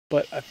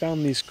but I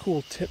found these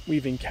cool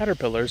tent-weaving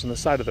caterpillars on the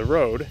side of the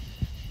road.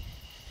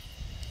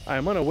 I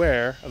am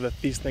unaware of if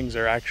these things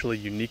are actually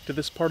unique to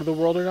this part of the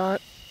world or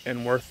not,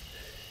 and worth,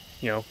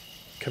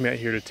 coming out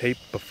here to tape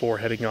before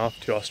heading off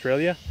to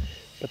Australia,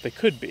 but they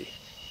could be.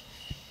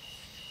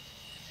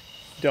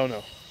 Don't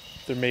know.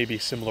 There may be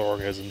similar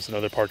organisms in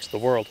other parts of the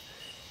world,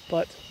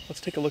 but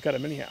let's take a look at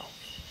them anyhow.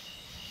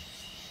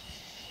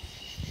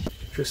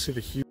 Just see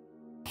the huge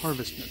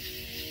harvestman,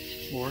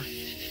 or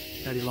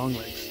daddy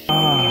longlegs.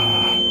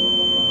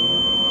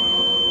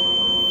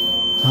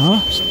 Huh?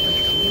 Something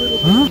a little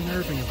bit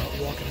unnerving about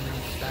walking around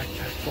with a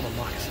backpack full of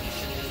moccasins.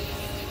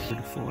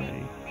 For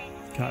a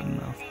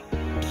cottonmouth.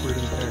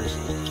 Brooding pairs.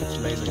 It's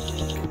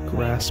amazing.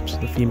 Grasps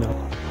the female.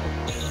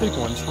 Big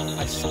ones.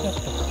 I stepped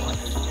upon.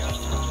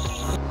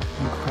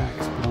 And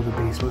cracks below the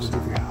base of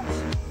your house.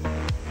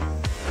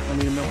 I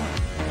need to know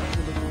what.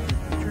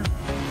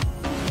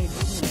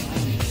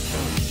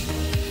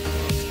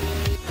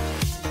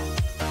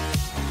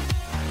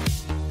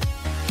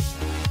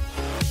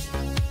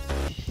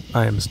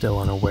 I am still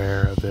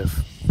unaware of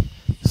if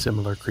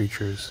similar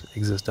creatures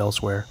exist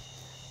elsewhere,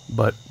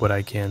 but what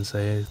I can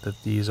say is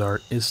that these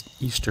are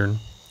eastern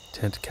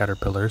tent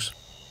caterpillars.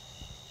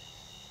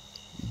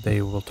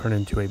 They will turn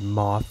into a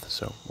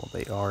moth,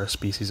 they are a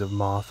species of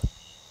moth.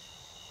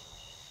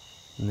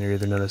 And they're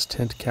either known as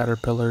tent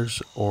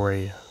caterpillars or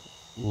a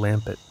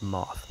lampet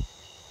moth.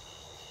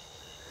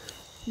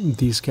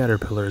 These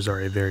caterpillars are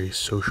a very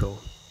social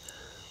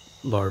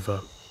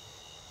larva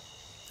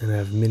and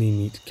have many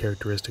neat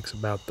characteristics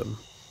about them.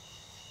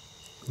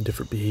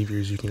 Different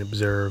behaviors you can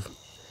observe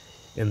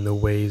in the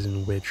ways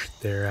in which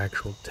their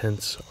actual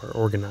tents are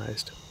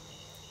organized.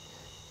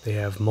 They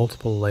have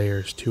multiple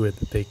layers to it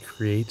that they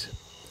create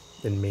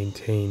and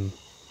maintain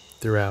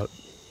throughout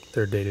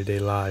their day-to-day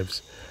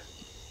lives.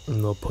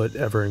 And they'll put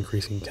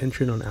ever-increasing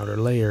tension on outer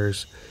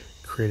layers,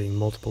 creating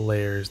multiple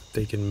layers that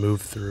they can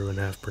move through and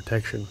have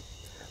protection.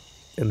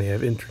 And they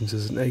have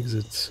entrances and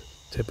exits,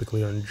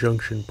 typically on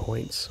junction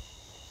points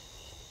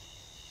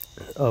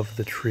of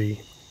the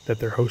tree that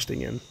they're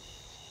hosting in.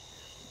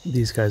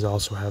 These guys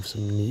also have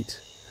some neat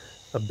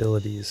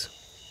abilities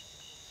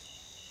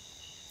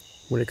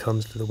when it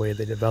comes to the way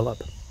they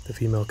develop. The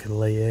female can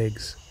lay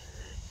eggs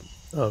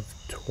of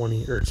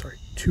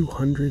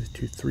 200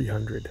 to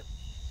 300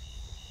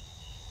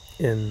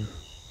 in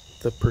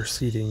the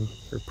preceding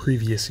or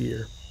previous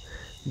year.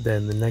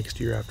 Then the next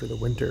year after the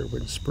winter,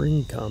 when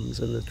spring comes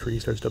and the tree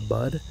starts to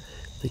bud,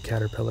 the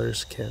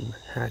caterpillars can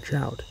hatch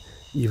out,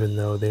 even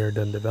though they are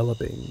done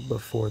developing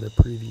before the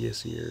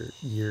previous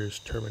year's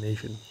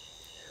termination.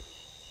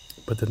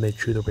 But then they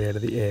chew their way out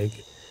of the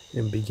egg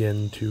and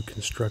begin to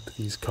construct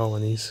these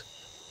colonies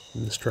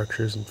and the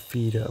structures and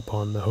feed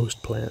upon the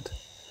host plant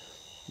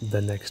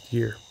the next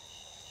year.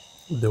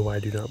 Though I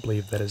do not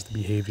believe that is the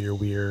behavior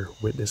we are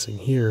witnessing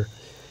here,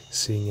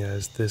 seeing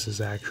as this is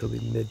actually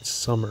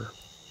midsummer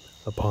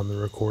upon the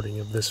recording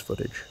of this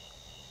footage.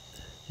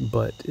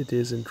 But it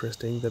is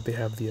interesting that they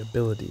have the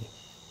ability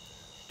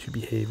to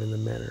behave in the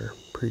manner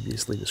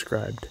previously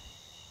described.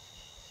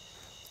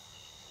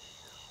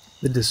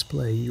 The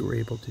display you were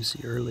able to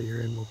see earlier,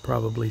 and will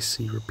probably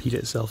see repeat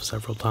itself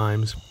several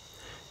times,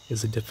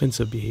 is a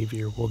defensive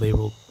behavior where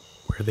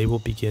they will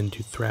begin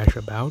to thrash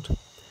about,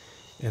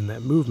 and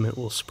that movement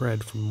will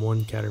spread from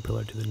one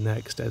caterpillar to the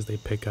next as they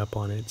pick up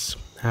on its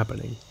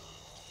happening.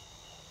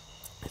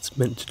 It's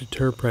meant to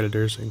deter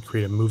predators and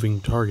create a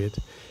moving target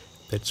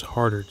that's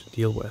harder to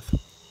deal with.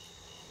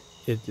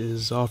 It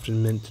is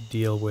often meant to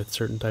deal with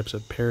certain types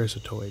of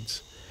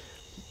parasitoids,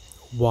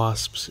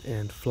 wasps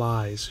and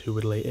flies who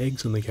would lay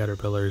eggs on the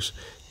caterpillars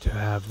to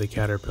have the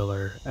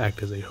caterpillar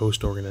act as a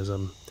host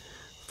organism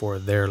for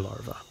their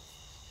larva.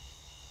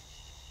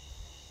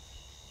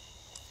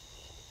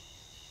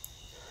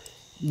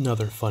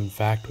 Another fun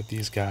fact with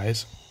these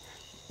guys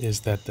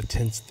is that the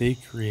tents they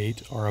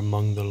create are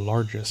among the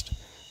largest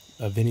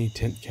of any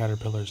tent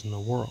caterpillars in the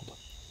world.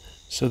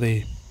 So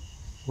they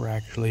were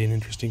actually an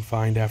interesting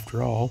find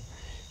after all,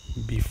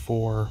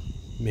 before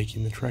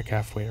making the trek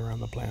halfway around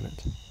the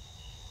planet.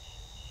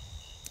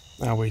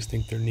 I always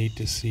think they're neat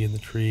to see in the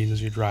trees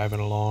as you're driving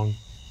along.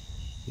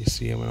 You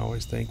see them and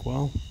always think,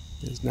 well,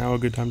 is now a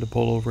good time to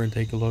pull over and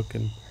take a look?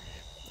 And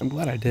I'm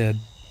glad I did.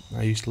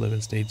 I used to live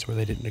in states where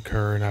they didn't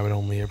occur, and I would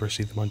only ever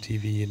see them on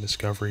TV and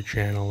Discovery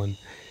Channel, and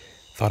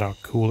thought how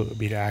cool it would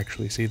be to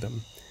actually see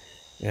them.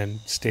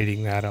 And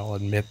stating that, I'll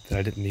admit that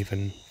I didn't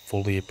even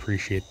fully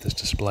appreciate this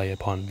display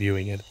upon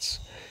viewing it. It's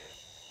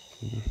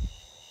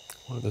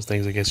one of those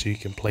things, I guess, you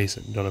can place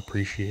it and don't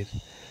appreciate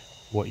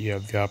what you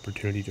have the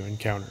opportunity to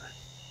encounter.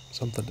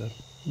 Something to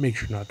make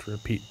sure not to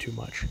repeat too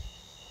much.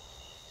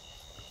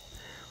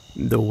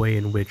 The way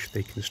in which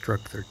they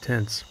construct their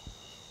tents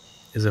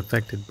is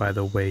affected by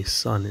the way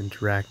sun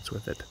interacts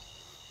with it.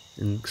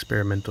 In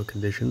experimental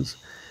conditions,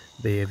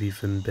 they have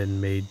even been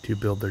made to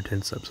build their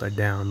tents upside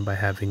down by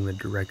having the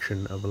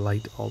direction of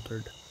light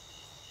altered.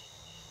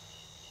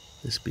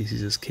 This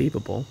species is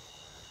capable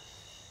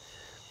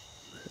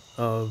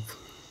of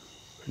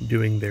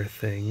doing their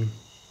thing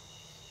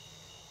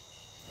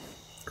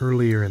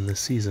earlier in the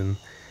season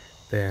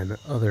than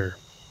other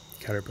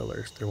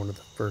caterpillars. They're one of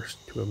the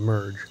first to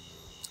emerge,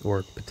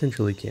 or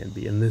potentially can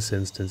be. In this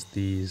instance,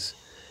 these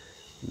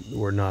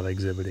were not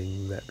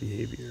exhibiting that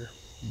behavior,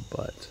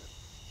 but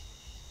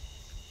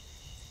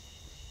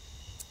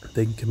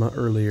they can come out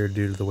earlier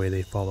due to the way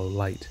they follow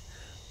light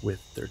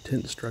with their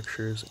tent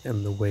structures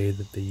and the way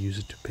that they use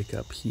it to pick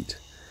up heat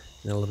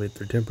and elevate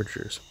their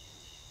temperatures.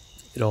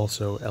 It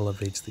also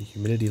elevates the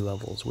humidity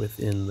levels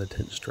within the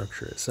tent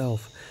structure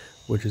itself,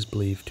 which is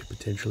believed to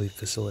potentially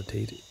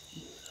facilitate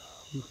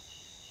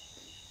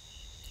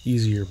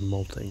easier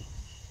molting.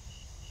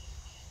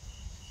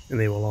 And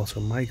they will also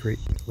migrate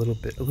a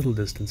little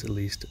distance at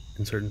least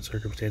in certain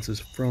circumstances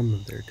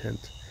from their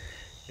tent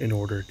in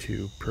order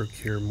to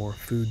procure more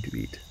food to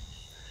eat.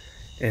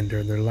 And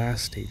during their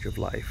last stage of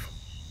life,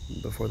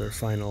 before their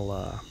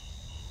final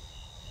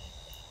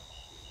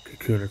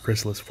cocoon or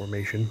chrysalis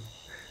formation,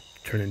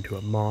 turn into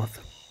a moth,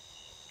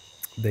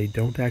 they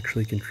don't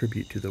actually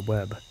contribute to the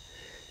web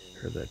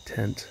or the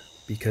tent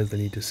because they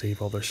need to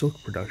save all their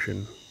silk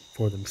production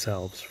for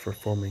themselves for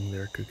forming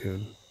their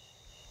cocoon.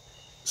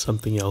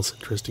 Something else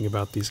interesting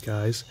about these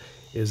guys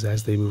is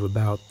as they move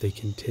about, they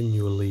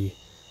continually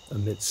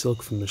emit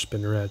silk from their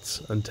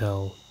spinnerets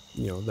until,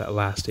 that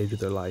last stage of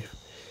their life.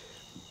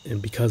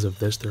 And because of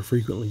this, their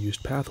frequently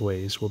used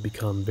pathways will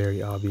become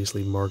very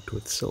obviously marked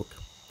with silk,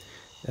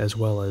 as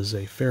well as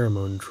a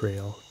pheromone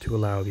trail to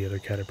allow the other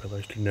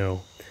caterpillars to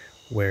know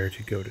where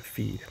to go to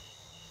feed.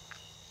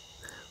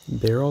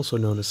 They're also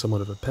known as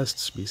somewhat of a pest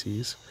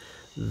species,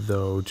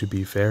 though to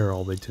be fair,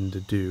 all they tend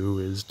to do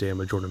is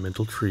damage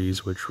ornamental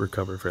trees, which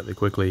recover fairly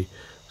quickly,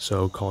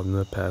 so calling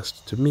them a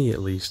pest, to me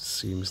at least,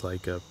 seems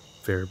like a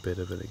fair bit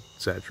of an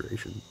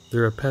exaggeration.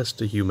 They're a pest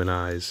to human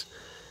eyes,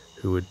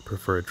 who would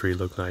prefer a tree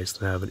look nice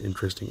than have an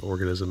interesting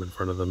organism in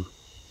front of them.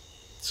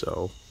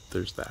 So,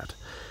 there's that.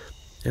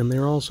 And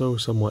they're also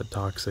somewhat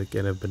toxic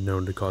and have been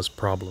known to cause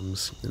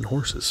problems in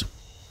horses.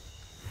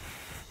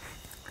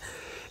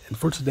 And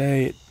for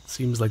today, it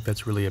seems like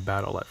that's really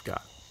about all I've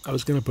got. I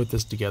was going to put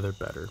this together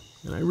better,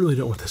 and I really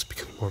don't want this to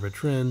become more of a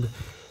trend,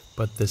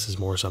 but this is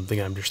more something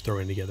I'm just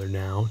throwing together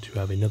now to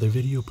have another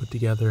video put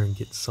together and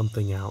get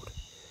something out.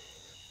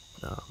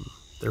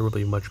 There will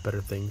be much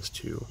better things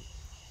to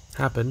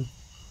happen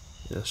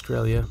in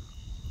Australia,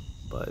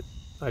 but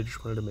I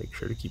just wanted to make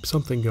sure to keep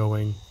something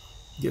going,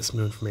 get some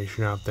new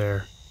information out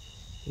there,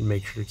 and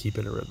make sure to keep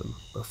in a rhythm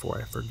before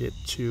I forget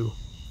to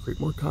create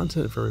more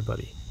content for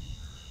everybody.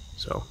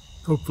 So,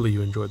 hopefully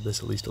you enjoyed this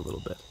at least a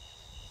little bit.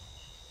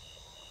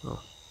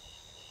 Well,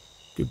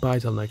 goodbye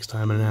till next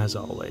time, and as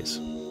always,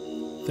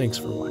 thanks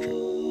for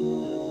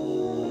watching.